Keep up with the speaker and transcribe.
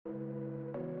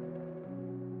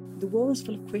The world is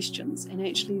full of questions, and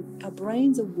actually our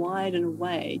brains are wired in a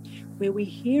way where we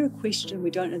hear a question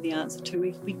we don't know the answer to,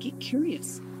 we get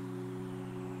curious.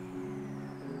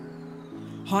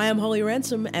 Hi, I'm Holly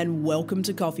Ransom, and welcome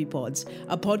to Coffee Pods,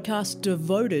 a podcast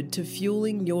devoted to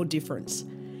fueling your difference.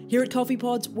 Here at Coffee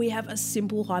Pods, we have a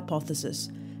simple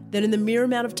hypothesis that in the mere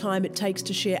amount of time it takes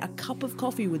to share a cup of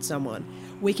coffee with someone,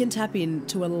 we can tap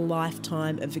into a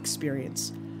lifetime of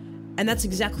experience. And that's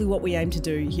exactly what we aim to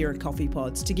do here at Coffee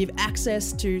Pods, to give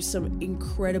access to some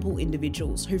incredible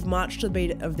individuals who've marched to the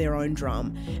beat of their own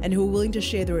drum and who are willing to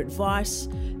share their advice,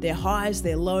 their highs,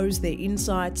 their lows, their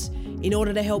insights, in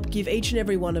order to help give each and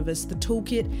every one of us the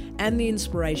toolkit and the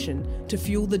inspiration to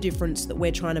fuel the difference that we're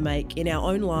trying to make in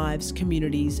our own lives,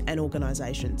 communities, and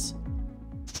organisations.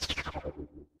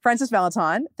 Frances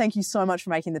Valentine, thank you so much for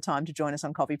making the time to join us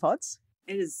on Coffee Pods.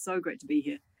 It is so great to be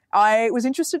here. I was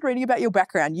interested reading about your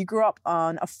background. You grew up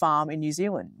on a farm in New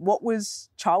Zealand. What was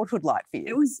childhood like for you?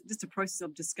 It was just a process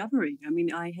of discovery. I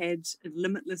mean, I had a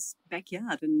limitless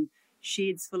backyard and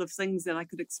sheds full of things that I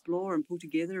could explore and pull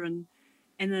together, and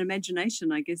an imagination,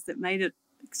 I guess, that made it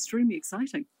extremely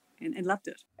exciting. And loved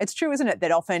it. It's true, isn't it,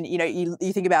 that often, you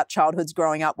think about childhoods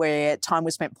growing up where time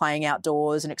was spent playing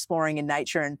outdoors and exploring in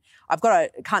nature, and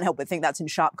can't help but think that's in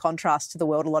sharp contrast to the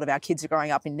world a lot of our kids are growing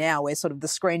up in now, where sort of the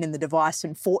screen and the device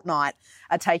and Fortnite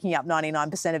are taking up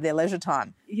 99% of their leisure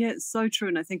time. Yeah, it's so true,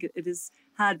 and I think it is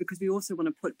hard because we also want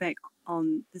to put back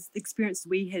on this experience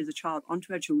we had as a child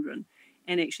onto our children,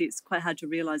 and actually it's quite hard to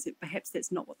realise that perhaps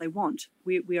that's not what they want.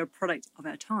 We are a product of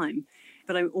our time.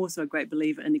 But I'm also a great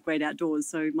believer in the great outdoors,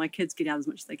 so my kids get out as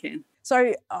much as they can.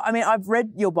 So, I mean, I've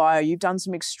read your bio. You've done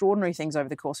some extraordinary things over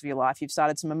the course of your life. You've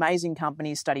started some amazing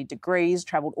companies, studied degrees,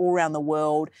 travelled all around the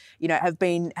world, have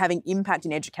been having impact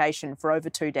in education for over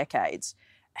 2 decades.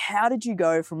 How did you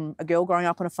go from a girl growing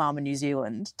up on a farm in New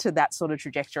Zealand to that sort of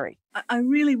trajectory? I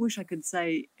really wish I could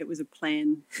say it was a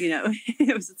plan,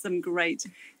 it was some great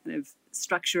kind of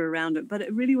structure around it, but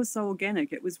it really was so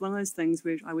organic. It was one of those things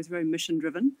where I was very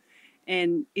mission-driven.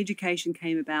 And education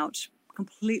came about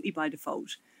completely by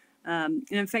default. And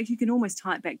in fact, you can almost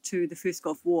tie it back to the First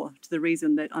Gulf War, to the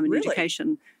reason that I'm in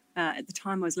education. At the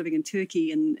time, I was living in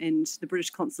Turkey, and the British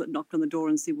consulate knocked on the door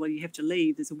and said, well, you have to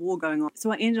leave. There's a war going on.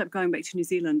 So I ended up going back to New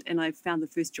Zealand, and I found the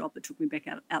first job that took me back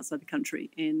outside the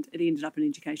country, and it ended up in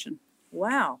education.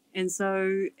 Wow. And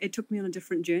so it took me on a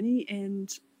different journey,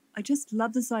 and I just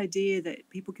love this idea that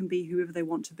people can be whoever they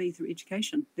want to be through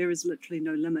education. There is literally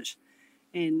no limit.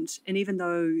 And even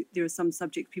though there are some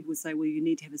subjects people would say, well, you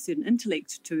need to have a certain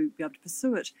intellect to be able to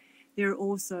pursue it, there are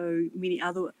also many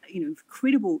other,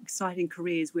 incredible, exciting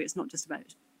careers where it's not just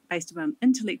based around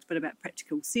intellect, but about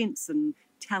practical sense and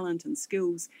talent and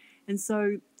skills. And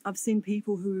so I've seen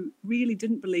people who really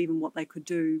didn't believe in what they could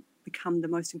do become the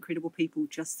most incredible people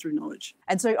just through knowledge.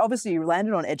 And so obviously you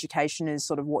landed on education as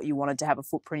sort of what you wanted to have a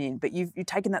footprint in, but you've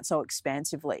taken that so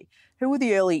expansively. Who were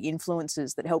the early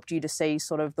influences that helped you to see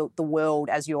sort of the world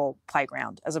as your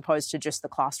playground as opposed to just the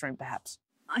classroom perhaps?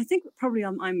 I think probably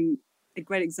I'm a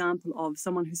great example of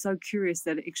someone who's so curious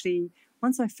that actually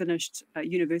once I finished when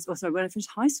I finished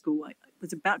high school, I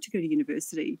was about to go to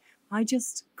university. I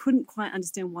just couldn't quite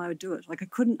understand why I would do it. Like I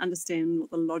couldn't understand what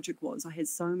the logic was. I had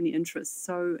so many interests.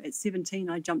 So at 17,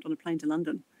 I jumped on a plane to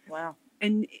London. Wow.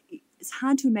 And it's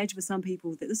hard to imagine for some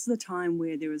people that this is a time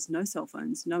where there is no cell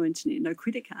phones, no internet, no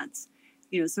credit cards.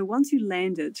 So once you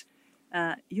landed,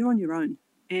 you're on your own.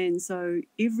 And so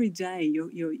every day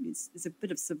there's a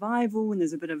bit of survival and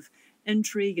there's a bit of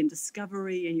intrigue and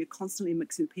discovery, and you're constantly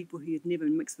mixing with people who you'd never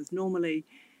mix with normally.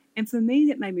 And for me,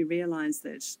 that made me realise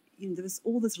that there was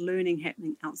all this learning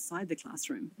happening outside the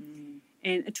classroom.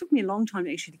 And it took me a long time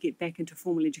actually to get back into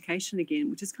formal education again,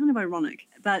 which is kind of ironic.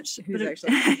 But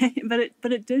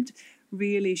it did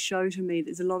really show to me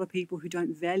there's a lot of people who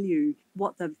don't value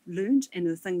what they've learned and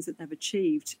the things that they've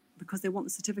achieved because they want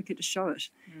the certificate to show it.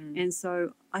 And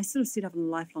so I sort of set up on a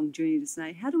lifelong journey to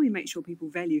say, how do we make sure people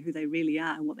value who they really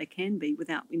are and what they can be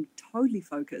without being totally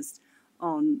focused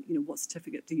on, what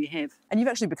certificate do you have? And you've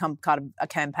actually become kind of a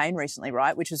campaign recently,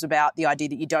 right, which is about the idea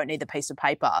that you don't need the piece of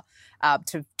paper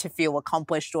to feel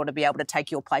accomplished or to be able to take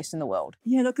your place in the world.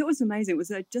 Yeah, look, it was amazing. It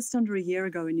was just under a year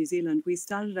ago in New Zealand. We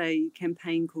started a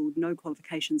campaign called No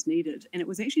Qualifications Needed, and it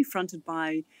was actually fronted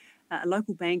by a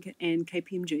local bank and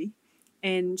KPMG,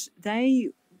 and they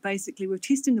basically were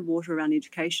testing the water around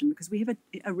education because we have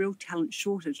a real talent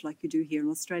shortage like you do here in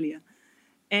Australia.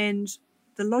 And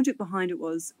the logic behind it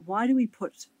was, why do we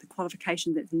put the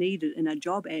qualification that's needed in our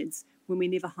job ads when we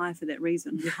never hire for that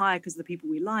reason? We hire because of the people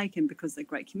we like and because they're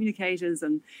great communicators,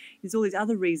 and there's all these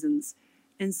other reasons.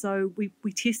 And so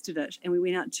we tested it, and we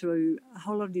went out to a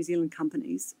whole lot of New Zealand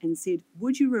companies and said,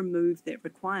 would you remove that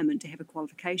requirement to have a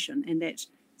qualification? And that,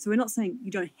 so we're not saying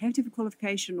you don't have to have a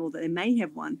qualification or that they may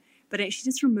have one, but actually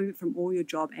just remove it from all your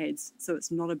job ads so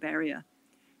it's not a barrier.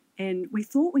 And we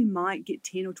thought we might get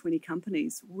 10 or 20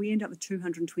 companies. We end up with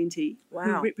 220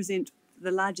 who represent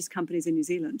the largest companies in New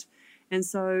Zealand. And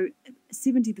so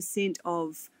 70%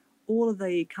 of all of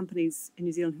the companies in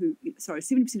New Zealand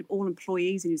 70% of all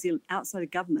employees in New Zealand outside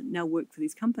of government now work for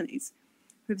these companies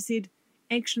who have said,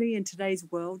 actually, in today's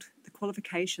world, the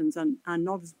qualifications are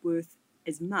not as worth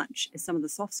as much as some of the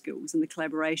soft skills and the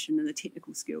collaboration and the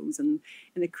technical skills and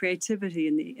the creativity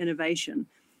and the innovation.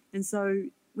 And so,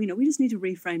 we just need to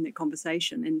reframe that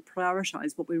conversation and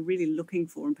prioritise what we're really looking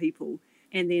for in people,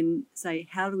 and then say,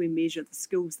 how do we measure the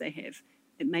skills they have?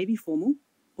 It may be formal,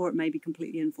 or it may be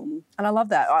completely informal. And I love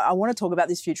that. I want to talk about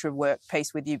this future of work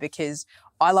piece with you, because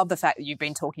I love the fact that you've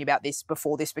been talking about this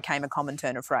before this became a common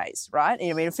turn of phrase, right?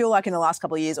 I mean, I feel like in the last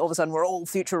couple of years, all of a sudden we're all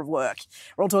future of work.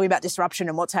 We're all talking about disruption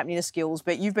and what's happening to skills,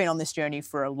 but you've been on this journey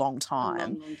for a long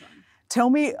time. Long time. Tell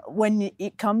me, when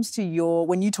it comes to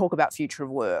when you talk about future of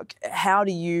work, how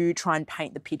do you try and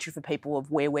paint the picture for people of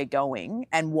where we're going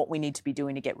and what we need to be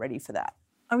doing to get ready for that?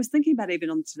 I was thinking about even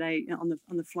on today,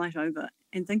 on the flight over,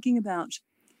 and thinking about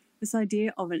this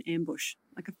idea of an ambush.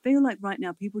 Like, I feel like right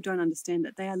now people don't understand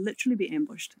that they are literally being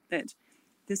ambushed, that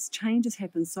this change has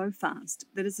happened so fast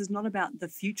that this is not about the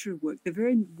future of work. The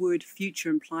very word future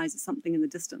implies it's something in the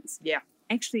distance. Yeah.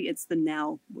 Actually, it's the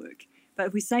now work. But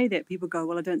if we say that, people go,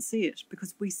 well, I don't see it,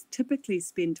 because we typically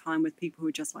spend time with people who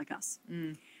are just like us.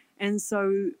 And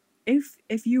so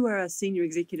if you are a senior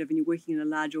executive and you're working in a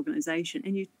large organization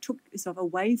and you took yourself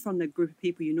away from the group of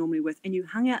people you're normally with and you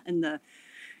hung out in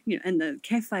the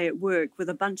cafe at work with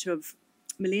a bunch of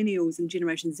millennials and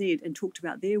Generation Z and talked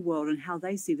about their world and how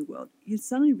they see the world, you'd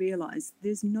suddenly realize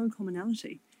there's no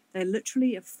commonality. They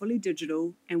literally are fully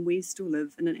digital, and we still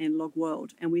live in an analog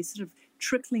world, and we're sort of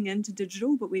trickling into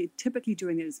digital, but we're typically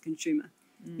doing it as a consumer.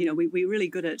 We're really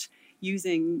good at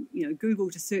using, Google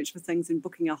to search for things and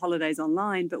booking our holidays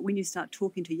online, but when you start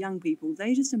talking to young people,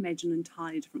 they just imagine an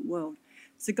entirely different world.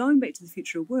 So going back to the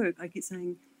future of work, I keep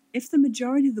saying, if the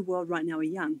majority of the world right now are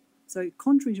young, so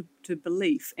contrary to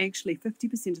belief, actually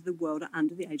 50% of the world are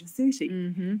under the age of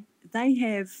 30. They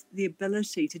have the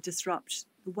ability to disrupt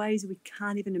the ways we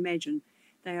can't even imagine.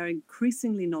 They are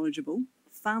increasingly knowledgeable,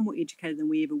 far more educated than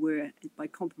we ever were by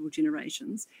comparable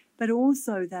generations, but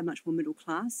also they're much more middle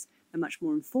class, they're much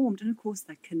more informed, and of course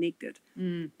they're connected.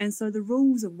 And so the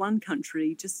rules of one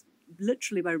country just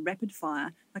literally by rapid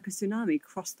fire, like a tsunami,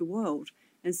 cross the world,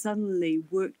 and suddenly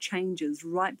work changes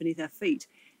right beneath our feet.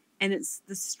 And it's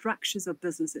the structures of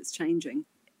business that's changing.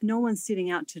 No one's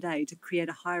setting out today to create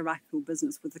a hierarchical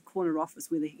business with a corner office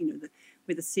where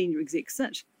the senior execs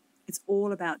sit. It's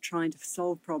all about trying to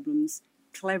solve problems,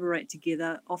 collaborate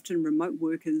together, often remote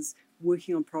workers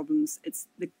working on problems. It's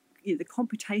the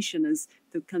computation is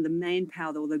the kind of the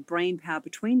manpower or the brain power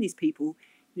between these people.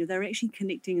 They're actually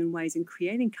connecting in ways and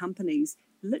creating companies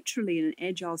literally in an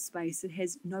agile space that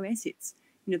has no assets.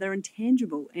 They're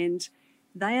intangible, and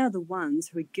they are the ones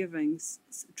who are giving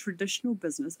traditional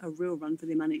business a real run for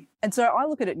their money. And so I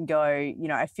look at it and go,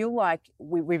 I feel like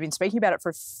we've been speaking about it for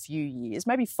a few years,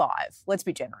 maybe 5, let's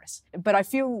be generous. But I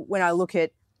feel when I look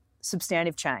at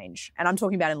substantive change, and I'm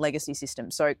talking about in legacy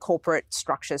systems, so corporate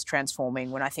structures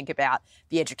transforming, when I think about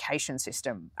the education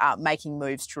system, making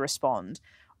moves to respond,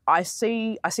 I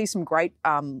see some great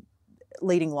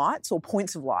leading lights, or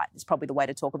points of light is probably the way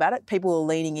to talk about it. People are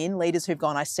leaning in, leaders who've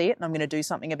gone, I see it and I'm going to do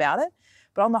something about it.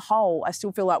 But on the whole, I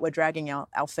still feel like we're dragging our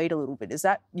feet a little bit. Is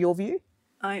that your view?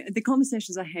 The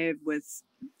conversations I have with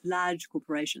large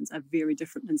corporations are very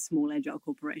different than small agile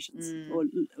corporations or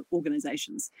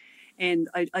organizations. And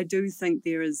I do think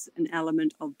there is an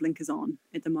element of blinkers on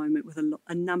at the moment with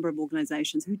a number of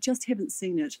organizations who just haven't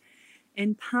seen it.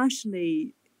 And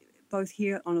partially, both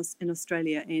here in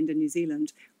Australia and in New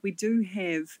Zealand, we do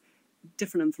have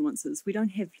different influences. We don't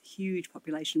have huge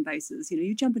population bases.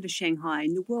 You jump into Shanghai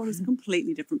and the world is a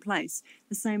completely different place.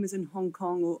 The same as in Hong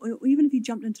Kong, or even if you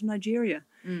jumped into Nigeria.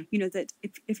 That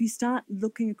if you start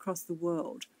looking across the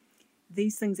world,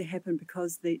 these things have happened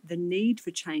because the need for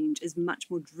change is much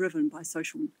more driven by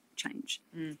social change.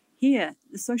 Here,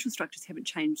 the social structures haven't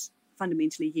changed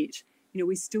fundamentally yet.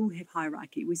 We still have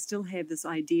hierarchy. We still have this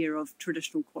idea of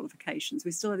traditional qualifications.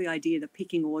 We still have the idea of the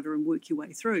pecking order and work your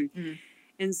way through.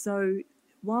 And so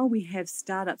while we have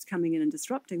startups coming in and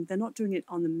disrupting, they're not doing it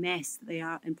on the mass that they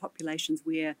are in populations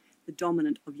where the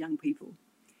dominant of young people.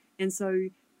 And so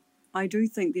I do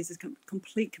think there's this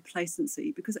complete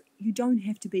complacency because you don't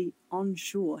have to be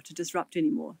onshore to disrupt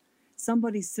anymore.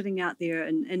 somebody sitting out there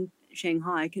in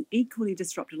Shanghai can equally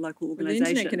disrupt a local organization. With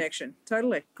an internet connection,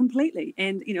 totally. Completely.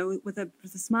 And, with a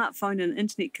smartphone and an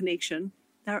internet connection,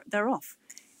 they're off.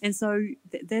 And so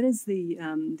that is the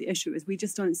issue, is we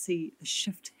just don't see the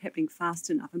shift happening fast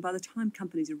enough. And by the time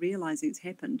companies are realizing it's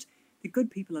happened, the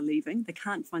good people are leaving, they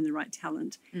can't find the right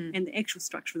talent, and the actual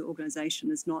structure of the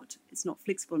organization is not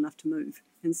flexible enough to move.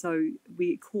 And so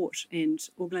we get caught, and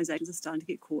organizations are starting to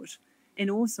get caught. And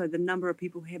also the number of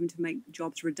people having to make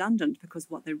jobs redundant, because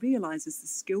what they realize is the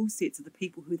skill sets of the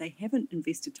people who they haven't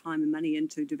invested time and money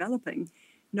into developing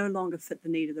no longer fit the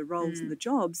need of the roles and the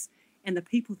jobs, and the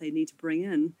people they need to bring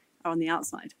in are on the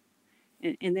outside.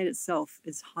 And that itself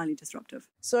is highly disruptive.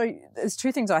 So there's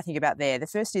two things I think about there. The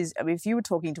first is, if you were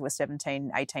talking to a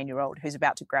 17, 18-year-old who's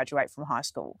about to graduate from high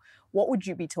school, what would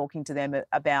you be talking to them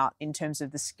about in terms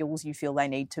of the skills you feel they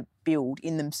need to build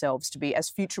in themselves to be as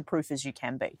future-proof as you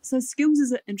can be? So skills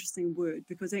is an interesting word,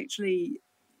 because actually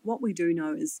what we do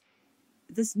know is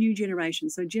this new generation,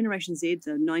 so Generation Z,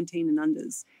 the 19 and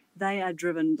unders, they are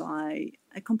driven by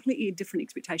a completely different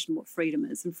expectation of what freedom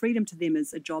is. And freedom to them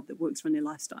is a job that works for their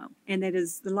lifestyle. And that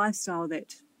is the lifestyle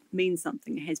that means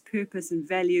something. It has purpose and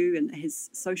value, and it has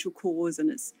social cause,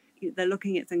 and they're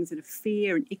looking at things that are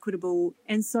fair and equitable.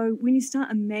 And so when you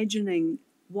start imagining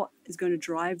what is going to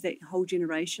drive that whole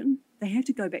generation, they have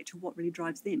to go back to what really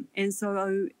drives them. And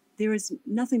so there is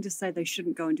nothing to say they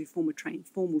shouldn't go and do formal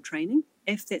training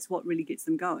if that's what really gets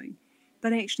them going.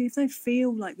 But actually, if they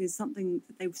feel like there's something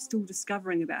that they're still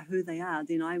discovering about who they are,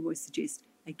 then I always suggest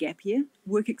a gap year,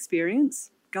 work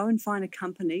experience, go and find a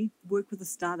company, work with a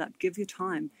startup, give your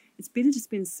time. It's better to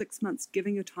spend 6 months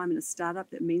giving your time in a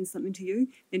startup that means something to you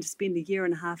than to spend a year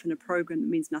and a half in a program that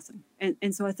means nothing.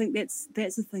 And so I think that's the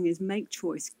thing, is make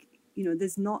choice.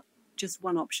 There's not just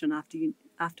one option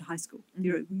after high school.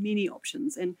 There are many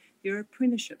options, and there are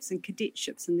apprenticeships and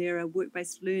cadetships, and there are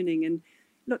work-based learning,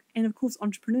 and of course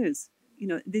entrepreneurs.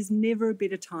 There's never a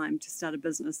better time to start a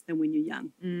business than when you're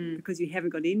young, because you haven't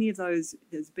got any of those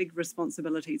big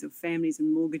responsibilities of families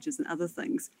and mortgages and other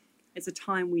things. It's a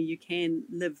time where you can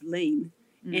live lean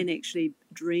and actually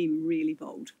dream really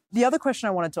bold. The other question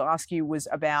I wanted to ask you was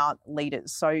about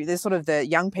leaders. So there's sort of the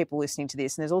young people listening to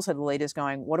this, and there's also the leaders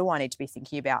going, what do I need to be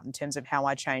thinking about in terms of how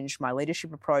I change my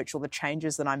leadership approach, or the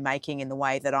changes that I'm making in the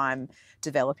way that I'm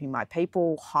developing my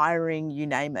people, hiring, you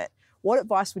name it. What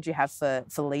advice would you have for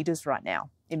leaders right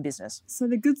now in business? So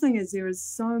the good thing is there is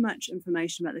so much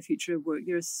information about the future of work.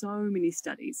 There are so many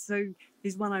studies. So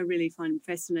there's one I really find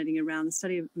fascinating around the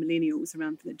study of millennials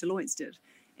that Deloitte did.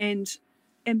 And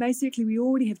basically we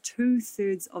already have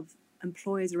 2/3 of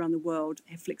employers around the world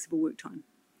have flexible work time.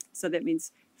 So that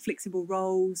means flexible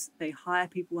roles, they hire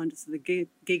people under the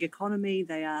gig economy,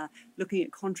 they are looking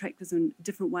at contractors in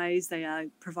different ways, they are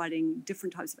providing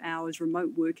different types of hours,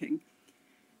 remote working.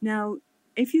 Now,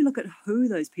 if you look at who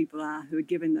those people are who are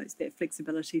giving that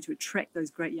flexibility to attract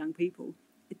those great young people,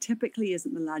 it typically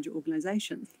isn't the larger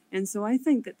organizations. And so I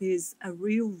think that there's a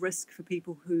real risk for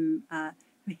people who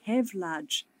have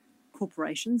large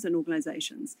corporations and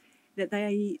organizations, that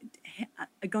they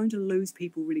are going to lose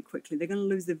people really quickly. They're going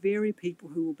to lose the very people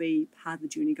who will be part of the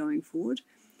journey going forward.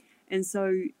 And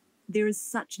so there is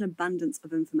such an abundance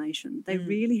of information. They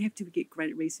really have to get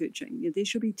great at researching. There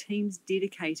should be teams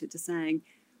dedicated to saying,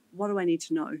 what do I need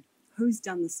to know? Who's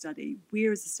done the study?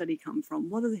 Where has the study come from?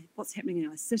 What's happening in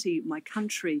our city, my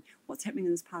country? What's happening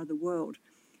in this part of the world?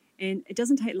 And it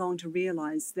doesn't take long to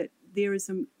realize that there are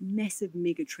some massive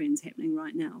mega trends happening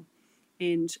right now.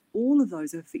 And all of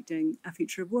those are affecting our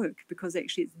future of work, because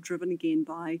actually it's driven again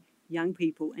by young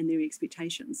people and their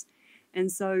expectations.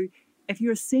 And so if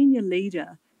you're a senior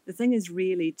leader, the thing is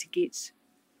really to get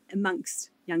amongst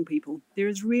young people. There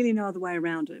is really no other way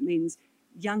around it. It means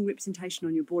young representation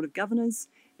on your board of governors.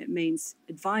 It means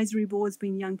advisory boards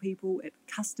being young people,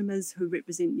 customers who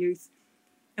represent youth.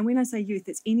 And when I say youth,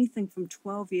 it's anything from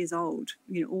 12 years old,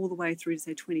 all the way through to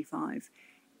say 25.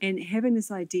 And having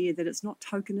this idea that it's not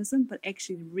tokenism, but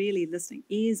actually really listening,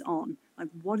 ears on, like,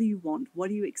 what do you want? What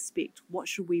do you expect? What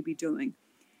should we be doing?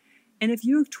 And if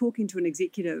you're talking to an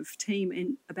executive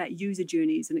team about user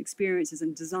journeys and experiences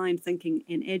and design thinking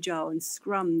and agile and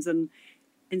scrums and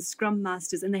scrum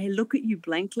masters, and they look at you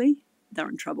blankly, they're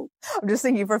in trouble. I'm just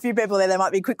thinking, for a few people there, they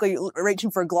might be quickly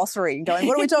reaching for a glossary and going,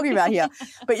 what are we talking about here?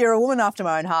 But you're a woman after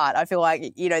my own heart. I feel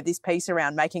like, this piece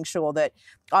around making sure that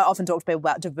I often talk to people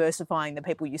about diversifying the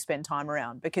people you spend time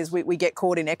around, because we get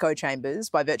caught in echo chambers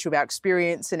by virtue of our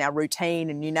experience and our routine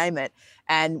and you name it.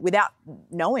 And without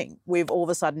knowing, we've all of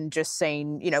a sudden just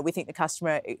seen, we think the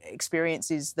customer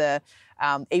experience is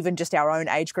even just our own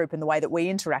age group and the way that we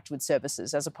interact with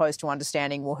services, as opposed to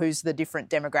understanding, well, who's the different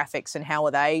demographics and how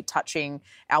are they touching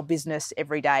our business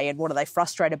every day, and what are they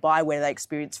frustrated by, where do they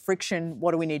experience friction,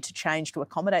 what do we need to change to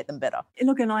accommodate them better?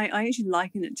 Look, and I actually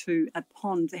liken it to a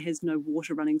pond that has no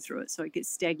water running through it, so it gets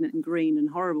stagnant and green and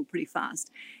horrible pretty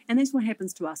fast. And that's what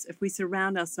happens to us if we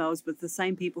surround ourselves with the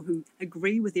same people who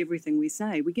agree with everything we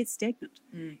say. We get stagnant.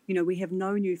 We have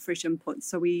no new fresh inputs,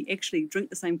 so we actually drink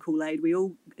the same Kool-Aid. We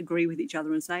all agree with each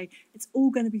other and say it's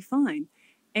all going to be fine.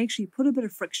 Actually put a bit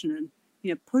of friction in.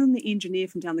 Put in the engineer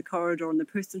from down the corridor and the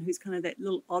person who's kind of that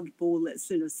little oddball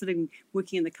that's sitting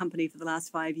working in the company for the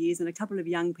last 5 years, and a couple of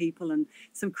young people and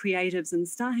some creatives, and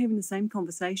start having the same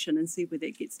conversation and see where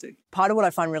that gets to. Part of what I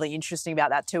find really interesting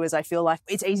about that too is I feel like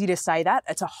it's easy to say that.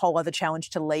 It's a whole other challenge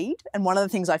to lead. And one of the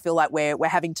things I feel like we're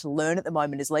having to learn at the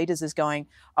moment as leaders is going,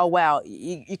 oh, wow,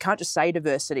 you can't just say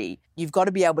diversity. You've got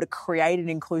to be able to create an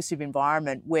inclusive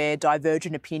environment where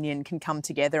divergent opinion can come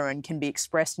together and can be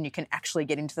expressed, and you can actually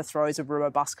get into the throes of a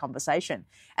robust conversation.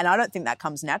 And I don't think that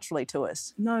comes naturally to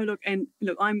us. No, look,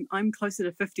 I'm closer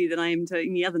to 50 than I am to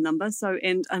any other number. So,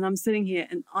 and I'm sitting here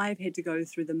and I've had to go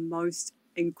through the most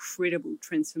incredible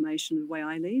transformation of the way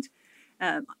I lead.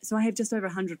 So I have just over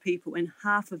 100 people, and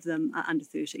half of them are under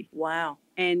 30. Wow.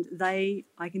 And I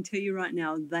can tell you right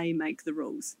now, they make the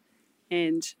rules.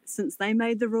 And since they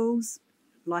made the rules,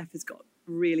 life has got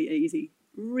really easy,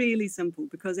 really simple,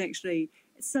 because actually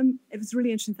it was really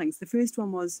interesting things. The first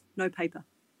one was no paper,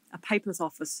 a paperless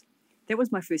office. That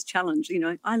was my first challenge.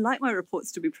 I like my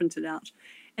reports to be printed out.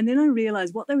 And then I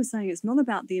realized what they were saying, it's not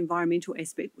about the environmental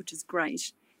aspect, which is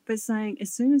great, but saying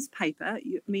as soon as paper,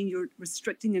 you're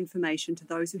restricting information to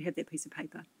those who have that piece of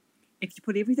paper. If you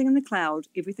put everything in the cloud,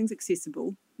 everything's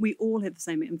accessible, we all have the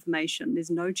same information.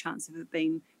 There's no chance of it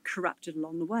being corrupted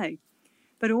along the way.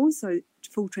 But also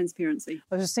full transparency.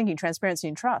 I was just thinking transparency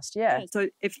and trust, yeah. So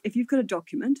if you've got a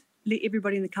document, let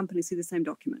everybody in the company see the same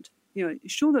document.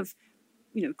 Short of,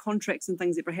 contracts and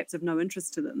things that perhaps have no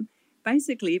interest to them,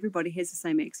 basically everybody has the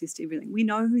same access to everything. We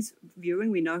know who's viewing,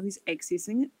 we know who's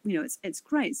accessing it. It's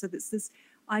great. So there's this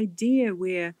idea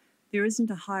where there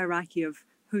isn't a hierarchy of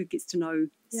who gets to know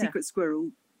secret squirrel,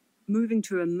 moving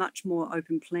to a much more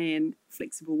open plan,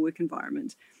 flexible work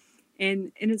environment.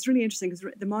 And it's really interesting because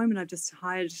at the moment I've just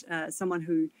hired someone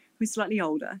who's slightly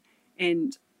older,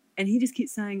 and he just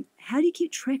keeps saying, how do you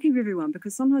keep track of everyone?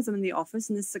 Because sometimes I'm in the office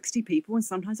and there's 60 people, and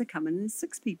sometimes I come in and there's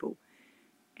 6 people.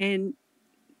 And,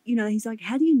 he's like,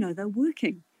 how do you know they're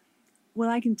working? Well,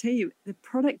 I can tell you the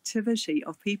productivity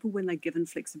of people when they're given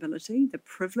flexibility, the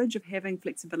privilege of having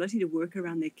flexibility to work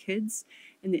around their kids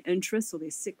and their interests or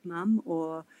their sick mum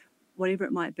or whatever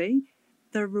it might be,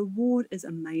 the reward is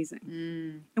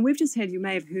amazing. And we've just had, you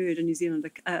may have heard in New Zealand,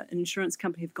 an insurance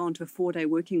company have gone to a 4-day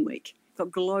working week,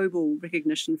 got global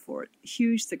recognition for it,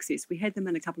 huge success. We had them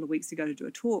in a couple of weeks ago to do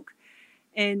a talk.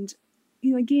 And,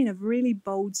 again, a really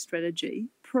bold strategy,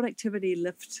 productivity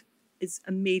lift is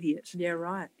immediate. Yeah,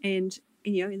 right. And,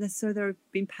 so they've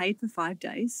been paid for 5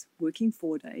 days, working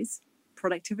 4 days,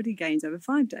 productivity gains over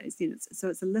 5 days. So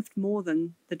it's a lift more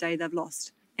than the day they've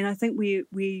lost. And I think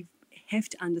we have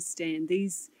to understand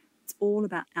it's all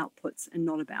about outputs and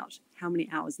not about how many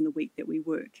hours in the week that we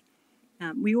work.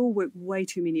 We all work way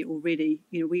too many already.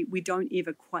 We don't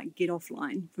ever quite get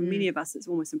offline. For many of us, it's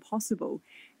almost impossible.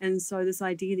 And so this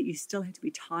idea that you still have to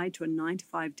be tied to a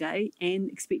 9-to-5 day and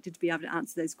expected to be able to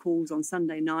answer those calls on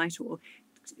Sunday night or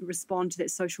respond to that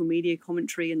social media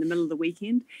commentary in the middle of the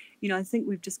weekend, I think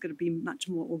we've just got to be much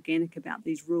more organic about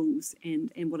these rules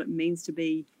and what it means to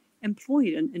be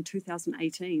employed in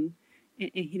 2018 and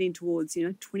heading towards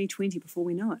 2020 before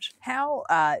we know it. How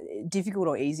difficult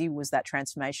or easy was that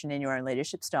transformation in your own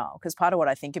leadership style? Because part of what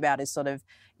I think about is sort of,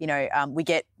 we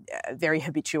get very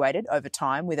habituated over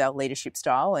time with our leadership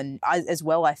style. And as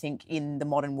well, I think in the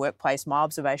modern workplace, my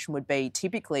observation would be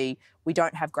typically we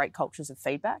don't have great cultures of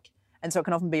feedback. And so it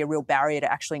can often be a real barrier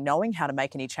to actually knowing how to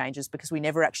make any changes because we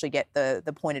never actually get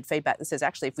the pointed feedback that says,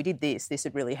 actually, if we did this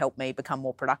would really help me become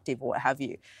more productive or what have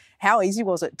you. How easy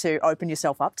was it to open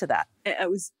yourself up to that? It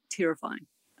was terrifying.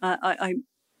 I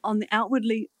on the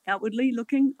outwardly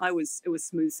looking, it was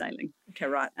smooth sailing. Okay,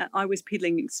 right. I was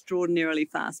pedaling extraordinarily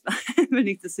fast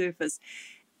beneath the surface.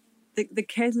 The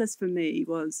catalyst for me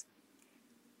was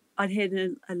I'd had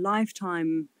a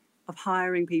lifetime of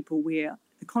hiring people where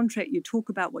the contract, you talk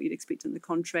about what you'd expect in the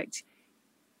contract,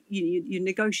 you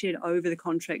negotiate over the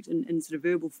contract in sort of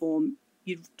verbal form,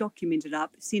 you'd document it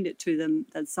up, send it to them,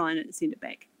 they'd sign it, send it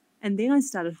back. And then I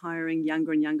started hiring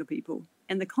younger and younger people.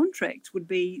 And the contract would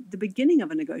be the beginning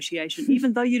of a negotiation,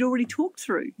 even though you'd already talked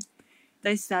through.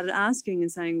 They started asking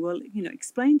and saying, well,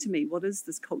 explain to me, what is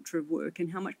this culture of work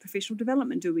and how much professional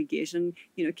development do we get? And,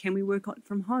 can we work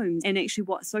from home? And actually,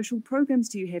 what social programs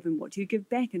do you have and what do you give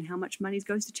back and how much money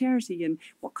goes to charity and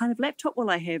what kind of laptop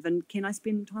will I have and can I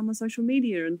spend time on social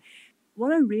media? And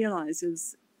what I realized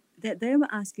is that they were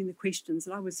asking the questions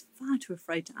that I was far too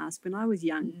afraid to ask when I was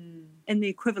young in the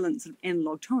equivalence of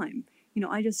analog time.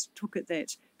 I just took it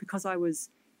that because I was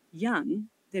young,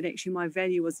 that actually my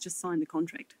value was just sign the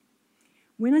contract.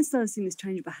 When I started seeing this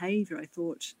change of behaviour, I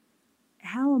thought,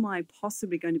 how am I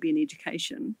possibly going to be in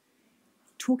education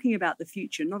talking about the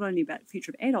future, not only about the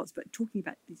future of adults, but talking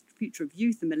about the future of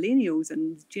youth and millennials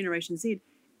and Generation Z,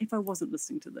 if I wasn't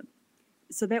listening to them?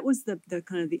 So that was the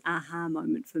kind of the aha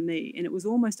moment for me. And it was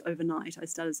almost overnight. I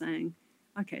started saying,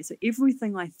 okay, so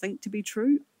everything I think to be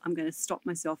true, I'm going to stop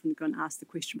myself and go and ask the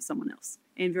question of someone else.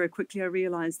 And very quickly I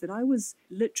realised that I was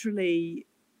literally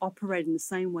operating the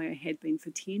same way I had been for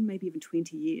 10, maybe even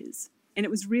 20 years. And it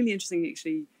was really interesting,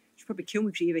 actually. She'll probably kill me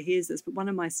if she ever hears this, but one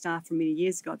of my staff from many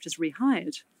years ago, I've just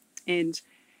rehired. And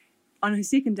on her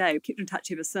second day, I've kept in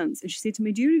touch ever since. And she said to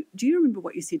me, do you remember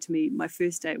what you said to me my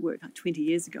first day at work like 20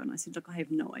 years ago? And I said, look, I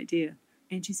have no idea.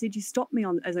 And she said, you stopped me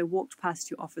as I walked past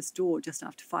your office door just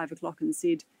after 5 o'clock and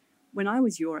said, when I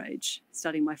was your age,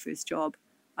 starting my first job,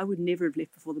 I would never have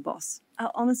left before the boss. I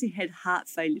honestly had heart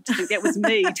failure to think that was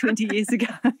me 20 years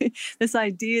ago. This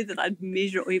idea that I'd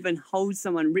measure or even hold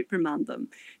someone, reprimand them.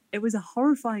 It was a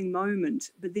horrifying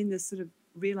moment, but then this sort of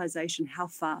realization how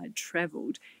far I'd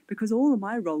travelled, because all of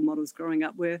my role models growing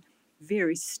up were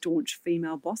very staunch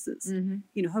female bosses,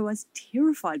 who I was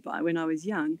terrified by when I was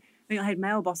young. I had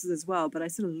male bosses as well, but I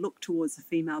sort of looked towards the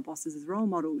female bosses as role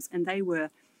models, and they were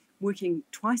working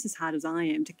twice as hard as I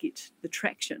am to get the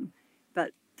traction.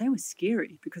 But they were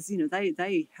scary because,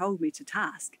 they held me to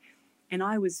task. And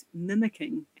I was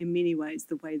mimicking, in many ways,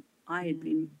 the way I had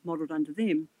been modelled under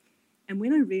them. And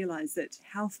when I realised that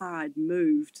how far I'd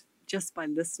moved just by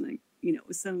listening, it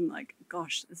was something like,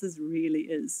 gosh, this really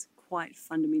is quite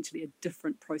fundamentally a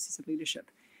different process of leadership.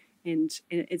 And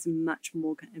it's much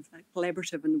more kind of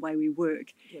collaborative in the way we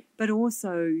work. Yep. But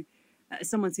also,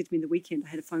 someone said to me in the weekend, I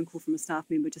had a phone call from a staff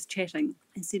member just chatting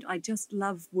and said, I just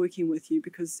love working with you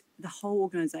because the whole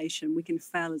organisation, we can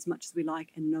fail as much as we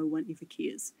like and no one ever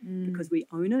cares because we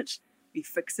own it, we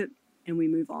fix it and we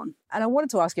move on. And I wanted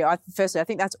to ask you, firstly, I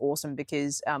think that's awesome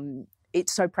because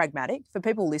it's so pragmatic. For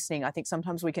people listening, I think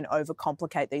sometimes we can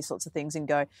overcomplicate these sorts of things and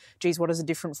go, geez, what does a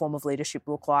different form of leadership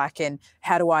look like? And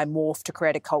how do I morph to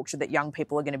create a culture that young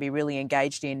people are going to be really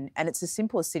engaged in? And it's as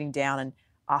simple as sitting down and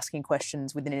asking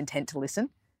questions with an intent to listen.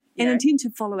 And intent to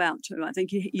follow out too. I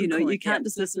think, you can't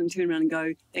just listen and turn around and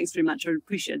go, thanks very much, I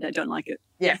appreciate that, don't like it.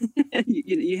 Yeah.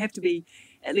 You have to be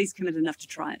at least committed enough to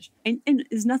try it. And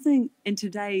there's nothing in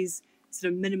today's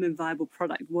sort of minimum viable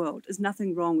product world, there's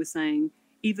nothing wrong with saying,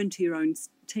 even to your own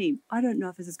team, I don't know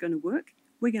if this is going to work.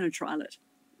 We're going to trial it.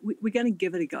 We're going to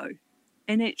give it a go.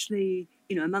 And actually,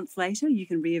 a month later, you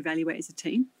can reevaluate as a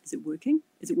team. Is it working?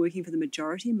 Is it working for the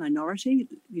majority, minority?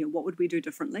 What would we do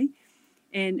differently?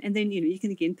 And then you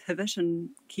can again pivot and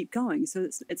keep going. So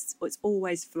it's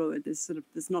always fluid. There's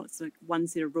not one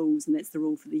set of rules and that's the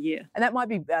rule for the year. And that might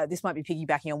be this might be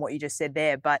piggybacking on what you just said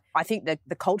there, but I think that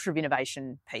the culture of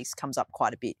innovation piece comes up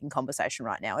quite a bit in conversation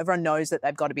right now. Everyone knows that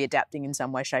they've got to be adapting in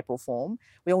some way, shape, or form.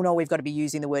 We all know we've got to be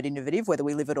using the word innovative, whether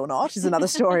we live it or not, is another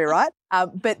story, right?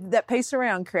 But that piece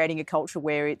around creating a culture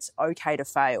where it's okay to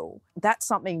fail, that's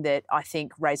something that I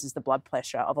think raises the blood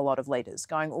pressure of a lot of leaders.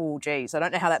 Going, oh, geez, I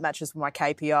don't know how that matches with my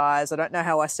KPIs. I don't know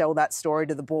how I sell that story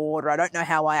to the board, or I don't know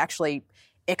how I actually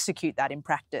execute that in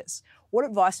practice. What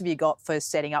advice have you got for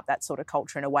setting up that sort of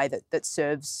culture in a way that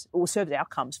serves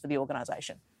outcomes for the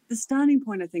organisation? The starting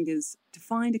point, I think, is to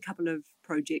find a couple of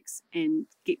projects and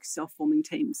get yourself forming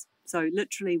teams. So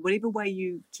literally, whatever way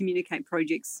you communicate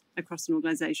projects across an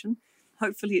organisation,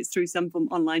 hopefully it's through some form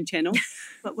online channel,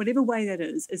 but whatever way that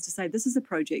is to say, this is a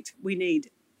project, we need,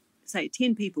 say,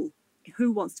 10 people.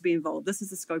 Who wants to be involved? This is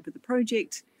the scope of the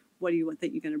project. What do you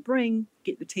think you're going to bring?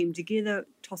 Get the team together,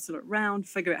 toss it around,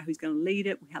 figure out who's going to lead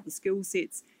it, have the skill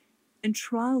sets, and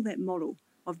trial that model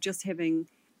of just having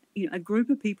a group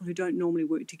of people who don't normally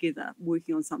work together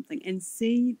working on something and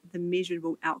see the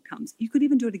measurable outcomes. You could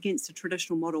even do it against a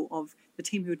traditional model of the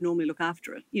team who would normally look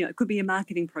after it. It could be a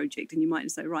marketing project and you might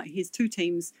say, right, here's 2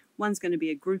 teams. One's going to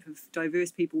be a group of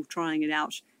diverse people trying it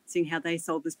out, seeing how they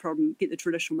solve this problem, get the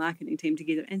traditional marketing team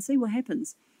together and see what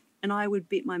happens. And I would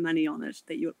bet my money on it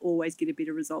that you'll always get a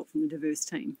better result from the diverse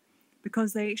team.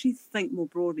 because they actually think more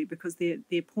broadly, because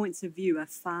their points of view are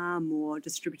far more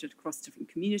distributed across different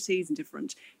communities and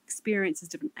different experiences,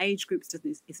 different age groups,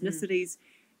 different ethnicities.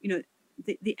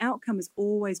 The outcome is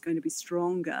always going to be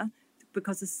stronger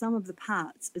because the sum of the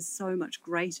parts is so much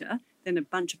greater than a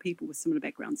bunch of people with similar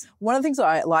backgrounds. One of the things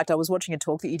I liked, I was watching a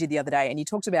talk that you did the other day, and you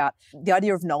talked about the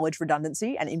idea of knowledge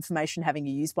redundancy and information having a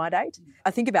use-by date.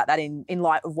 I think about that in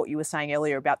light of what you were saying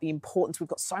earlier about the importance. We've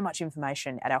got so much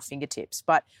information at our fingertips,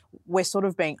 but we're sort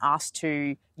of being asked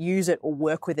to use it or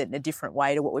work with it in a different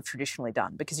way to what we've traditionally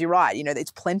done. Because you're right,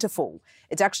 it's plentiful.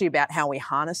 It's actually about how we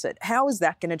harness it. How is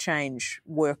that going to change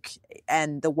work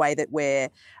and the way that we're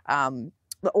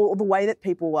or the way that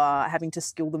people are having to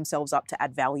skill themselves up to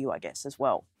add value, I guess, as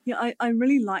well? Yeah, I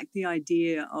really like the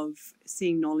idea of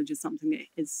seeing knowledge as something that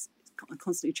is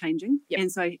constantly changing. Yep.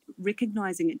 And so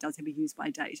recognizing it does have a use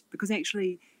by date, because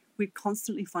actually we're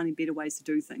constantly finding better ways to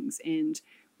do things, and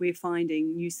we're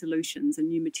finding new solutions and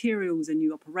new materials and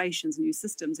new operations and new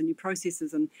systems and new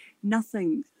processes, and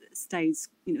nothing stays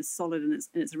solid in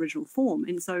its original form.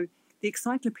 And so the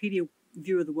encyclopedia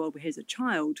view of the world we had as a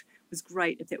child was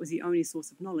great if that was the only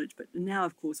source of knowledge, but now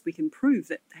of course we can prove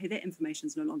that, hey, that information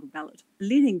is no longer valid.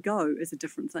 Letting go is a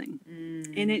different thing.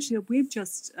 And actually we've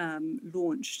just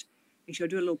launched, I'll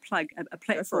do a little plug, a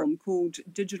platform called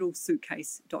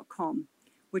digitalsuitcase.com,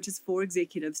 which is for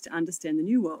executives to understand the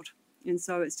new world. And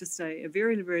so it's just a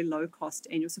very, very low cost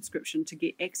annual subscription to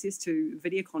get access to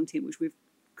video content which we've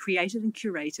created and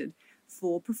curated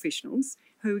for professionals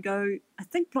who go, I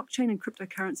think blockchain and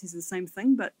cryptocurrencies are the same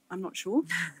thing, but I'm not sure.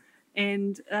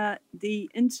 And the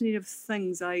Internet of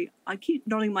Things, I keep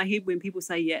nodding my head when people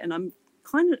say yeah, and I'm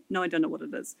kind of, no, I don't know what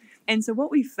it is. And so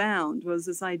what we found was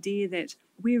this idea that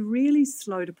we're really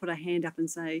slow to put our hand up and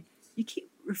say, you keep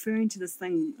referring to this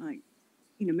thing like,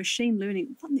 machine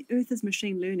learning. What on the earth is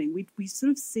machine learning? We sort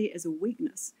of see it as a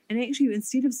weakness. And actually,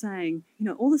 instead of saying,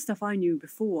 all the stuff I knew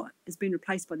before has been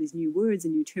replaced by these new words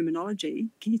and new terminology,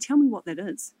 can you tell me what that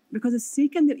is? Because the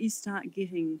second that you start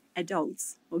getting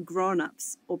adults or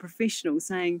grown-ups or professionals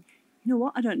saying, you know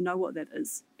what, I don't know what that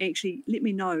is. Actually, let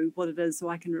me know what it is so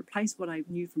I can replace what I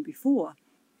knew from before.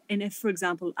 And if, for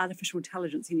example, artificial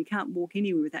intelligence, and you can't walk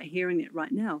anywhere without hearing that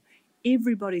right now,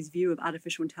 everybody's view of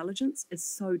artificial intelligence is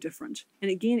so different. And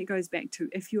again, it goes back to,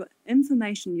 if your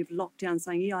information you've locked down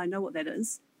saying, yeah, I know what that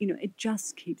is, it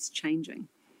just keeps changing.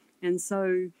 And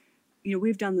so,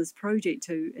 we've done this project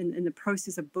in the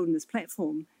process of building this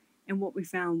platform. And what we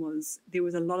found was there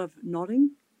was a lot of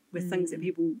nodding with things that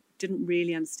people didn't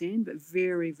really understand, but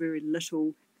very, very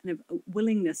little kind of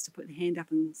willingness to put the hand up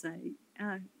and say,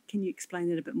 can you explain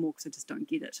that a bit more, because I just don't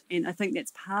get it. And I think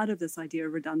that's part of this idea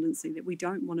of redundancy, that we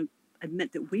don't want to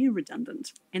admit that we're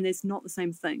redundant, and that's not the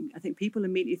same thing. I think people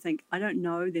immediately think, I don't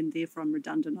know, then therefore I'm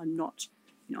redundant. I'm not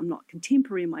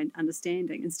contemporary in my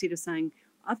understanding, instead of saying,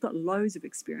 I've got loads of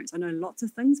experience. I know lots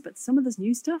of things, but some of this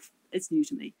new stuff, it's new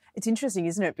to me. It's interesting,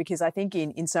 isn't it? Because I think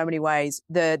in so many ways,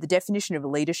 the definition of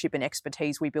leadership and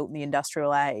expertise we built in the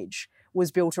industrial age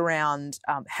was built around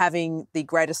having the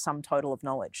greatest sum total of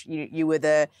knowledge. You were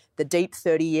the deep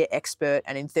 30-year expert,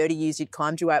 and in 30 years you'd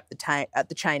climbed you up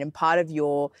the chain, and part of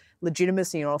your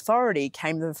legitimacy and authority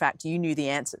came from the fact you knew the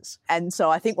answers. And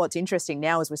so I think what's interesting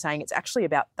now is we're saying it's actually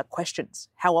about the questions.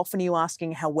 How often are you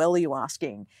asking? How well are you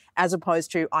asking? As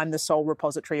opposed to, I'm the sole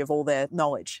repository of all their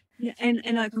knowledge. Yeah,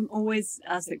 and I can always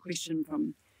ask that question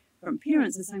from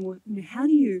parents, and saying, well, how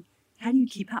do you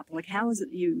keep up? Like, how is it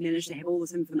that you manage to have all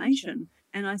this information?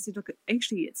 And I said, look,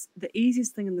 actually, it's the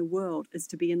easiest thing in the world is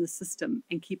to be in the system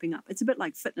and keeping up. It's a bit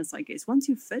like fitness, I guess. Once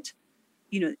you're fit,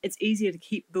 it's easier to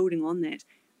keep building on that.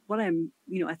 What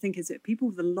I think is that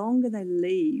people, the longer they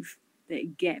leave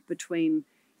that gap between,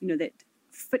 that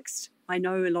fixed, I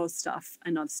know a lot of stuff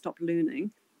and I've stopped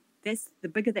learning, that's the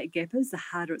bigger that gap is, the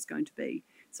harder it's going to be.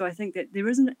 So I think that there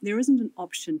isn't an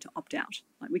option to opt out.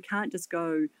 Like, we can't just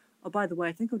go, oh, by the way,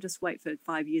 I think I'll just wait for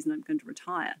 5 years and I'm going to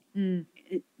retire.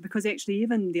 Because actually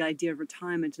even the idea of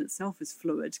retirement in itself is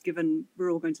fluid, given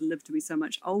we're all going to live to be so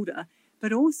much older,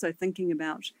 but also thinking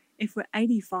about if we're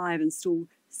 85 and still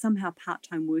somehow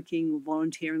part-time working or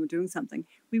volunteering or doing something,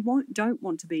 we don't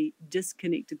want to be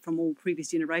disconnected from all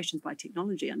previous generations by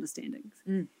technology understandings.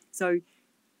 So,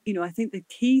 I think the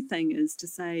key thing is to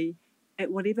say,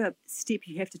 at whatever step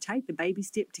you have to take, the baby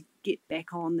step to get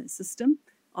back on that system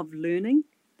of learning,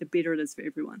 the better it is for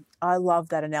everyone. I love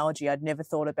that analogy. I'd never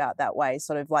thought about that way.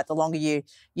 Sort of like the longer you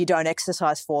don't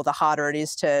exercise for, the harder it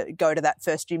is to go to that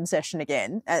first gym session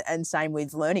again. And same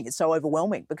with learning. It's so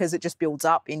overwhelming because it just builds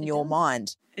up in your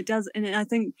mind. It does. And I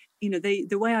think,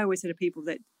 the way I always say to people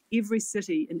that every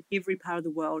city in every part of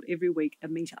the world, every week are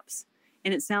meetups.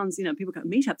 And it sounds, people go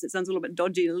meetups, it sounds a little bit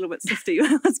dodgy, a little bit sifty,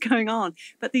 what's going on.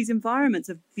 But these environments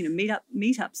of,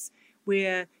 meetups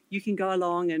where you can go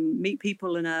along and meet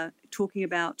people and are talking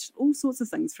about all sorts of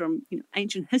things from,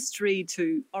 ancient history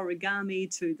to origami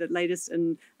to the latest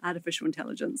in artificial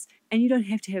intelligence. And you don't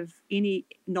have to have any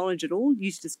knowledge at all.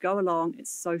 You just go along, it's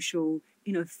social,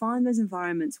 find those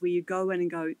environments where you go in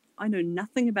and go, I know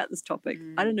nothing about this topic.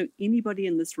 I don't know anybody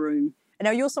in this room.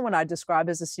 Now, you're someone I describe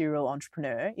as a serial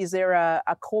entrepreneur. Is there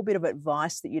a core bit of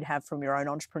advice that you'd have from your own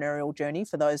entrepreneurial journey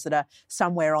for those that are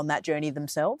somewhere on that journey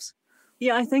themselves?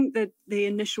 Yeah, I think that the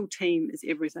initial team is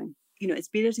everything. It's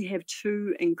better to have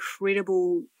 2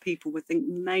 incredible people with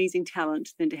amazing talent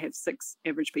than to have 6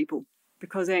 average people.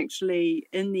 Because actually,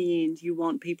 in the end, you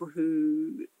want people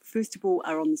who, first of all,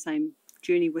 are on the same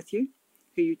journey with you,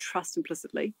 who you trust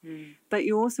implicitly. But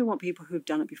you also want people who have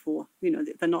done it before.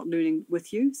 They're not learning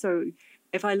with you. So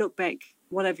if I look back,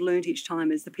 what I've learned each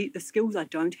time is the skills I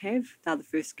don't have, they're the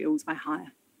first skills I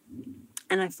hire.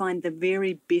 And I find the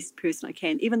very best person I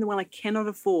can, even the one I cannot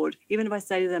afford, even if I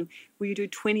say to them, will you do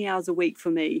 20 hours a week for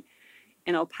me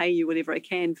and I'll pay you whatever I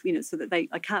can, so that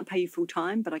I can't pay you full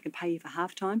time, but I can pay you for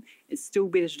half time. It's still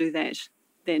better to do that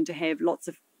than to have lots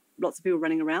of people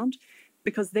running around,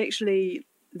 because actually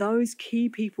those key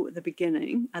people at the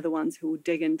beginning are the ones who will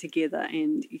dig in together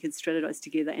and you can strategize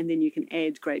together and then you can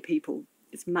add great people.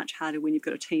 It's much harder when you've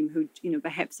got a team who,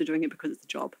 perhaps are doing it because it's a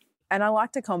job. And I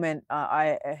like to comment,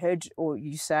 I heard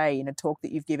you say in a talk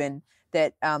that you've given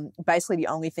that basically the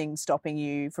only thing stopping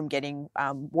you from getting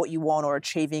what you want or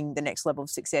achieving the next level of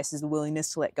success is the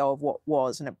willingness to let go of what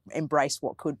was and embrace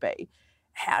what could be.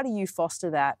 How do you foster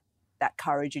that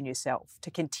courage in yourself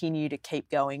to continue to keep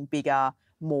going bigger,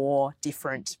 more,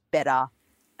 different, better?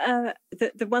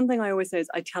 The one thing I always say is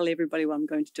I tell everybody what I'm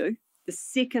going to do. The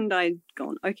second I'd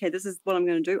gone, okay, this is what I'm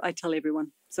going to do, I tell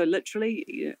everyone. So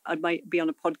literally, I might be on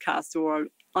a podcast or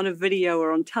on a video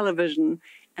or on television,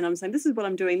 and I'm saying, this is what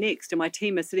I'm doing next. And my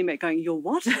team is sitting back going, you're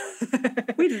what?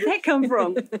 Where did that come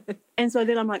from? And so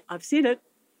then I'm like, I've said it.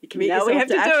 Now we have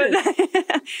to do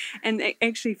it. And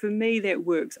actually, for me, that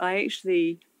works. I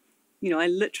actually, I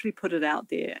literally put it out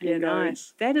there. And go,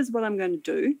 nice. That is what I'm going to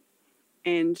do.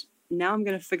 And now I'm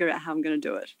going to figure out how I'm going to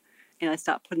do it. And I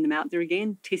start putting them out there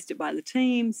again, test it by the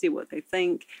team, see what they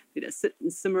think, let it sit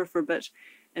and simmer for a bit.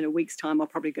 In a week's time, I'll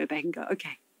probably go back and go,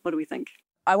 okay, what do we think?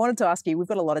 I wanted to ask you, we've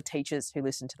got a lot of teachers who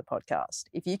listen to the podcast.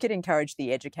 If you could encourage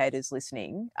the educators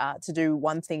listening to do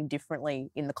one thing differently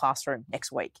in the classroom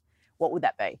next week, what would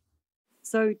that be?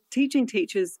 So teaching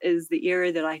teachers is the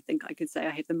area that I think I could say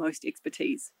I have the most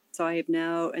expertise. So I have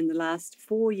now, in the last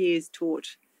 4 years,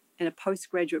 taught in a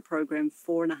postgraduate program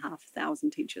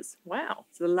 4,500 teachers. Wow.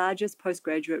 So the largest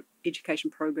postgraduate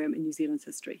education program in New Zealand's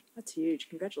history. That's huge.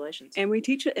 Congratulations. And we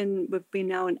teach it we've been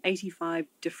now in 85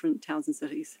 different towns and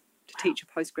cities to teach a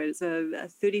postgrad. It's a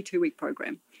 32-week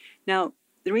program. Now,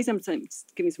 the reason I'm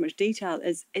giving so much detail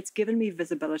is it's given me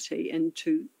visibility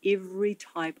into every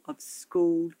type of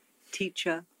school,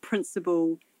 teacher,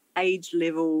 principal, age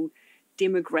level,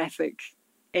 demographic,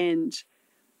 and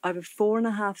over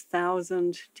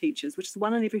 4,500 teachers, which is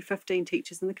 1 in every 15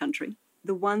 teachers in the country.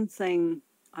 The one thing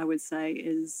I would say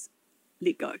is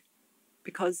let go,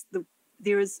 because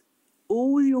there is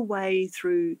all your way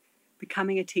through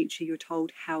becoming a teacher, you're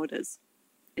told how it is.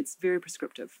 It's very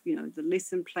prescriptive, the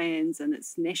lesson plans and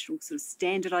it's national sort of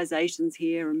standardizations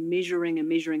here and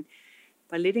measuring.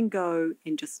 By letting go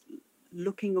and just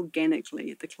looking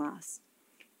organically at the class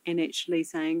and actually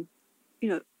saying,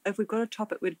 if we've got a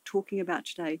topic we're talking about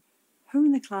today, who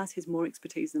in the class has more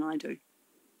expertise than I do?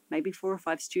 Maybe 4 or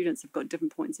 5 students have got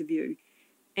different points of view.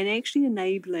 And actually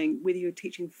enabling, whether you're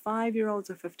teaching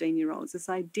 5-year-olds or 15-year-olds, this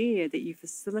idea that you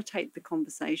facilitate the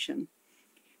conversation.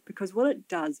 Because what it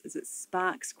does is it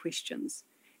sparks questions.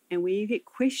 And where you get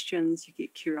questions, you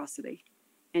get curiosity.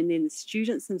 And then the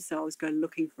students themselves go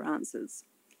looking for answers.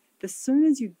 As soon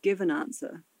as you give an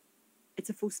answer,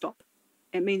 it's a full stop.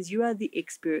 It means you are the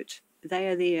expert. They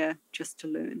are there just to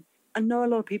learn. I know a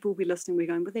lot of people will be listening, we're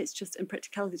going, but that's just, in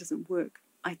practicality, doesn't work.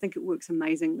 I think it works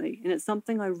amazingly. And it's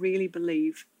something I really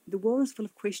believe. The world is full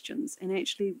of questions, and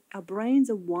actually our brains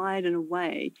are wired in a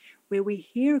way where we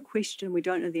hear a question we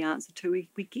don't know the answer to,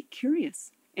 we get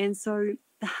curious. And so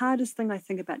the hardest thing I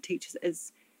think about teachers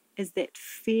is that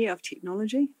fear of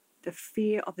technology, the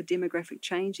fear of the demographic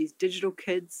change, these digital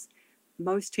kids.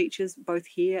 Most teachers, both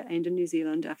here and in New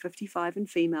Zealand, are 55 and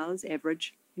female as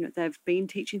average. They've been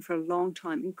teaching for a long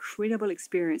time, incredible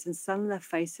experience, and suddenly they're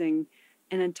facing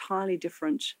an entirely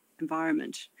different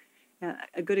environment.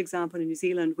 A good example in New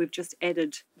Zealand, we've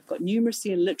got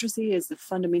numeracy and literacy as the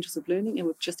fundamentals of learning, and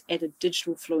we've just added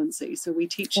digital fluency. So we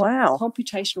teach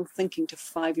computational thinking to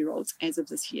 5-year-olds as of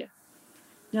this year.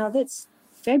 Now, that's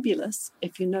fabulous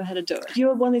if you know how to do it. If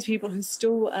you're one of these people who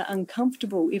still are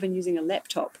uncomfortable even using a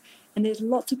laptop, and there's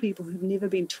lots of people who've never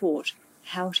been taught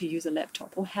how to use a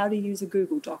laptop or how to use a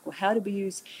Google Doc or how to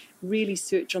use really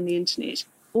search on the internet.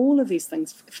 All of these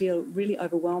things feel really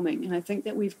overwhelming, and I think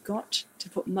that we've got to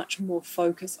put much more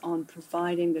focus on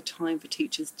providing the time for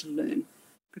teachers to learn,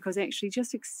 because actually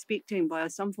just expecting by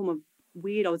some form of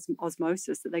weird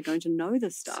osmosis that they're going to know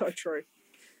this stuff. So true.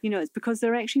 It's because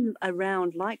they're actually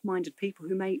around like-minded people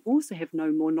who may also have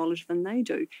no more knowledge than they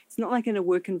do. It's not like in a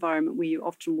work environment where you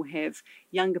often will have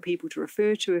younger people to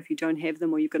refer to if you don't have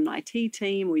them, or you've got an IT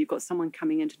team, or you've got someone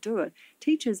coming in to do it.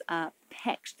 Teachers are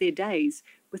packed their days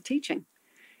with teaching.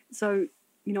 So,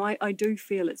 I do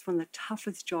feel it's one of the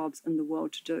toughest jobs in the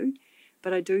world to do,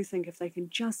 but I do think if they can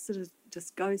just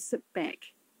just go sit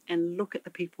back and look at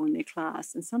the people in their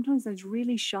class, and sometimes those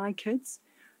really shy kids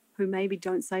who maybe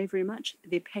don't say very much,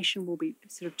 their passion will be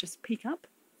sort of just pick up,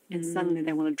 and suddenly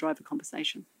they want to drive a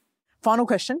conversation. Final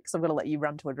question, because I've got to let you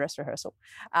run to a dress rehearsal.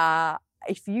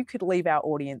 If you could leave our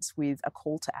audience with a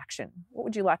call to action, what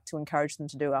would you like to encourage them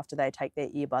to do after they take their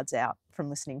earbuds out from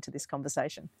listening to this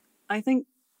conversation? I think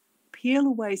peel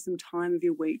away some time of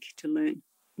your week to learn.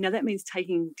 Now, that means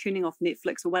turning off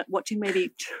Netflix or watching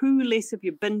maybe 2 less if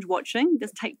you're binge watching.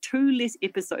 Just take 2 less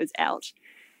episodes out.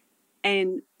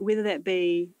 And whether that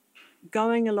be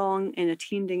going along and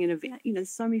attending an event,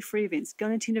 there's so many free events. Go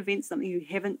and attend events, something you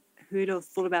haven't heard or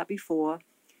thought about before.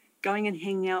 Going and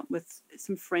hanging out with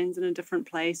some friends in a different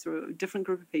place or a different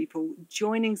group of people.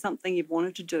 Joining something you've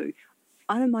wanted to do.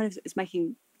 I don't mind if it's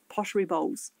making pottery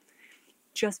bowls.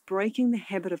 Just breaking the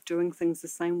habit of doing things the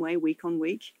same way week on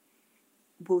week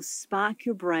will spark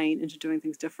your brain into doing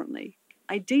things differently.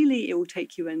 Ideally, it will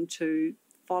take you into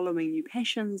following new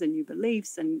passions and new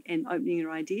beliefs and opening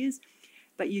your ideas,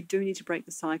 but you do need to break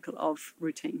the cycle of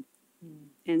routine.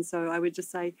 And so I would just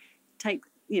say, take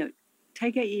out your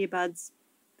earbuds,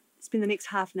 spend the next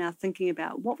half an hour thinking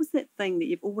about what was that thing that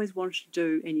you've always wanted to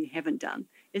do and you haven't done.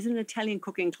 Is it an Italian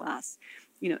cooking class?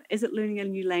 Is it learning a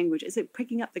new language? Is it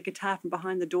picking up the guitar from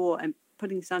behind the door and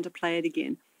putting it down to play it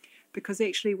again? Because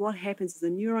actually what happens is the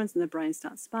neurons in the brain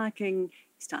start sparking, you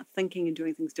start thinking and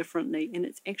doing things differently, and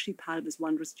it's actually part of this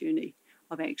wondrous journey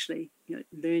of actually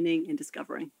learning and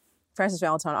discovering. Frances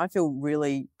Valentine, I feel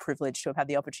really privileged to have had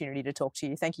the opportunity to talk to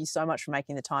you. Thank you so much for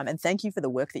making the time, and thank you for the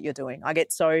work that you're doing. I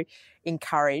get so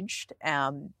encouraged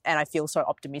and I feel so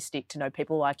optimistic to know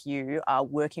people like you are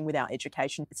working with our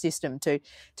education system to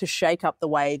shake up the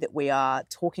way that we are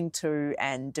talking to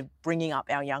and bringing up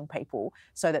our young people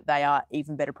so that they are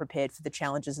even better prepared for the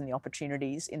challenges and the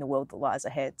opportunities in the world that lies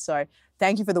ahead. So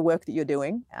thank you for the work that you're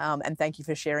doing and thank you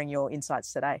for sharing your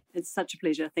insights today. It's such a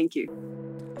pleasure. Thank you.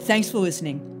 Thanks for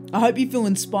listening. I hope you feel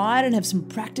inspired and have some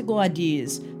practical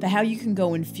ideas for how you can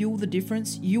go and fuel the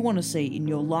difference you want to see in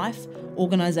your life,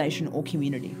 organisation or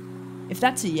community. If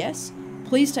that's a yes,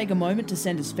 please take a moment to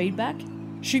send us feedback,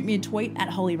 shoot me a tweet at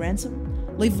Holly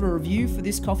Ransom, leave a review for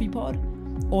this coffee pod,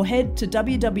 or head to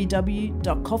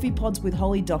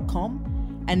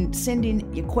www.coffeepodswithholly.com and send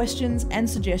in your questions and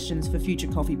suggestions for future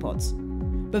coffee pods.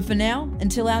 But for now,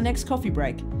 until our next coffee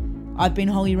break, I've been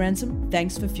Holly Ransom.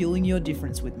 Thanks for fueling your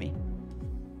difference with me.